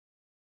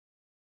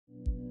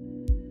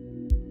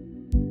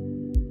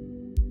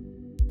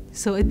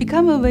So it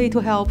became a way to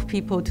help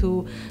people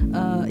to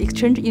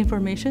exchange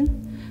information,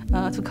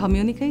 to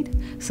communicate.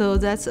 So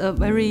that's a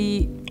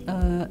very,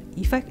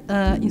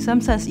 in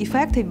some sense,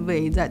 effective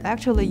way that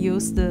actually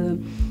use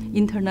the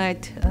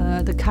internet,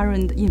 the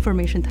current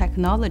information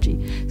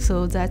technology.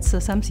 So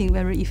that's something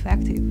very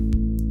effective.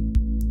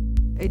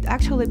 It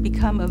actually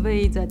became a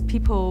way that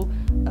people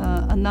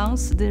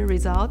announce their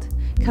result,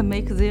 can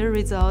make their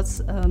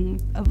results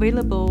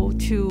available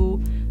to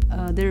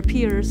their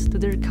peers, to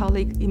their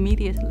colleagues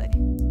immediately.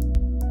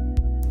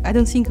 I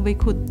don't think we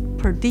could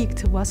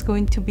predict what's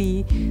going to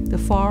be the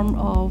form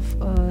of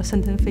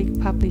scientific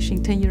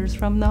publishing 10 years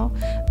from now,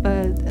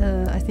 but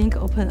I think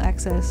open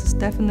access is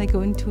definitely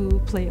going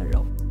to play a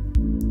role.